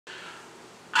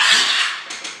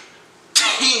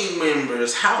gang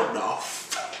members, how the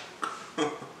fuck?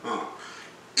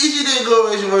 If you didn't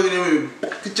go and working with me,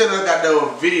 get your got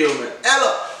that video, man.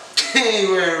 Hello,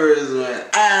 gang members, man.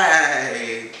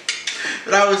 Aight.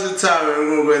 But that was the time, man. We're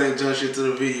gonna go ahead and jump straight to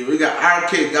the video. We got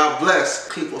RK, God bless,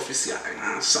 clip officiel.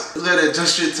 Let's go ahead and jump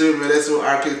straight to it, man. That's what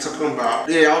RK talking about.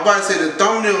 Yeah, I was about to say the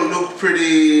thumbnail looked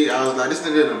pretty. I was like, this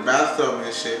nigga in the bathtub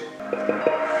and shit.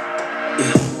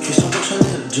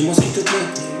 Dis-moi ce qui te plaît,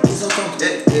 tes attentes.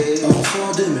 Un enfant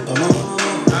en deux, mais pas maman.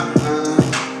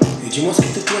 Et dis-moi ce qui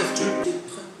te plaît.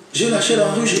 J'ai lâché la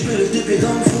rue, j'ai pris le DP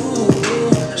dans le four.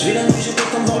 Je vais la nuit, j'ai pas le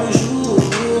temps de voir le jour.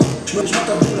 Je me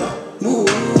tape de l'amour.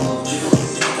 Je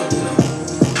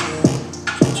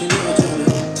continue à faire le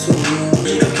sourire.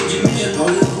 J'ai claqué du mille, j'ai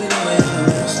parlé au bruit d'un rien à la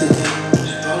mer, c'était.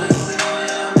 J'ai parlé au bruit d'un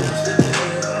rien à la mer, c'était.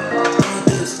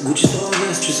 Gucci sur la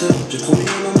veste, tu sais. J'ai promis à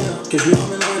ma mère que je lui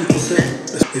ramènerai le concert.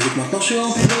 Et vu que maintenant je suis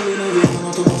en pédale et levé, en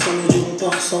entendant ça me dire on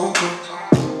part sans toi.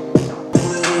 Pour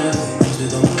les rêves, je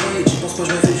dans mon oreille, j'y pense pas,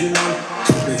 je me fais du mal.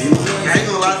 Mais vis mon rêve. I ain't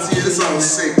gonna lie to you, this song is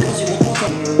sick. Vas-y, montre-moi ça.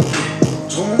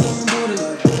 Je remonte dans mon bolé,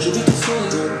 j'oublie tes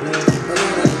sourires.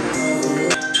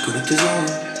 Je connais tes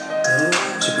oreilles,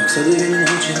 j'ai peur que ça devienne une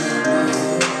routine.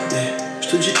 Je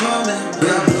te dis pas, mais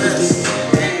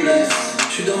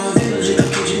je suis dans la ville, j'ai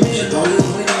claqué du nez, j'ai parlé au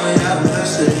bruit d'un rien.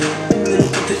 Mais le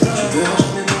côté là, je verrai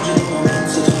jamais manger dans ma main,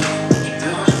 c'est trop.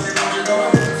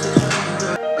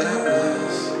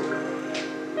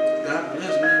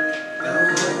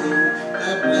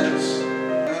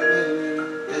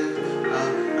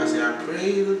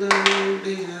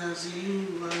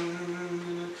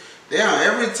 Damn,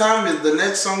 every time the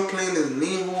next song playing is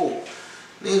Niho.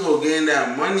 Niho getting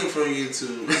that money from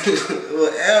YouTube.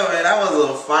 Well, man, that was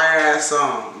a fire ass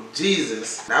song.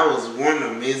 Jesus, that was one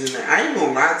amazing night. I ain't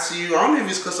gonna lie to you. I don't know if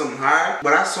it's because I'm high,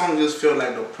 but that song just felt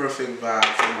like the perfect vibe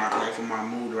for my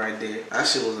mood right there. That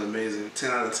shit was amazing.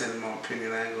 10 out of 10 in my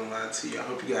opinion. I ain't gonna lie to you. I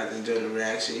hope you guys enjoyed the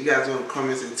reaction. You guys want to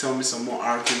comment and tell me some more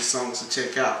RK songs to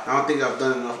check out. I don't think I've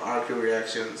done enough RK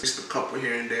reactions. Just a couple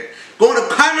here and there. Go in the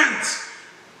comments.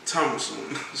 Tell me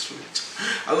something.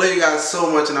 I love you guys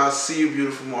so much, and I'll see you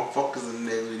beautiful motherfuckers in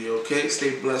the next video, okay?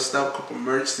 Stay blessed up. Couple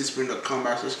merch. This bring the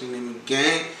comeback. So name me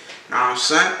gang. Know what I'm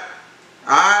saying?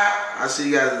 Alright. I'll see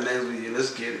you guys in the next video.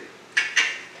 Let's get it.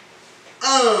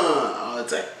 I'll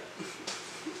take.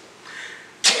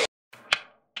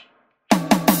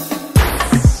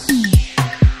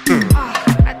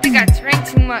 I think I drank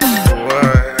too much. What?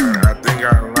 I think I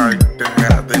like that.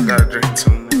 I think I drink too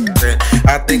much.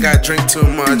 I think I drink too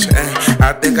much.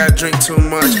 I think I drink too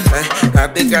much. I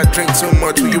think I drink too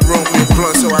much. Will you roll me a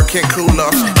blunt so I can't cool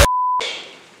off?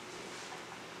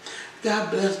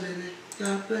 God bless, baby.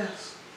 God bless.